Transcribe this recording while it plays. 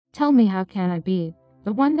Tell me, how can I be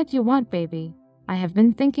the one that you want, baby? I have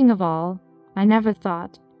been thinking of all. I never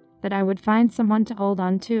thought that I would find someone to hold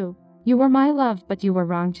on to. You were my love, but you were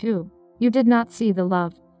wrong too. You did not see the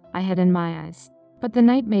love I had in my eyes, but the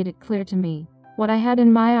night made it clear to me what I had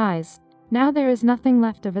in my eyes. Now there is nothing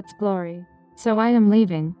left of its glory, so I am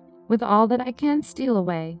leaving with all that I can steal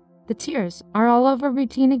away. The tears are all over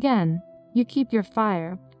routine again. You keep your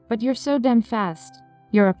fire, but you're so damn fast.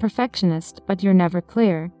 You're a perfectionist, but you're never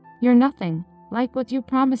clear. You're nothing like what you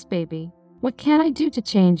promised, baby. What can I do to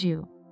change you?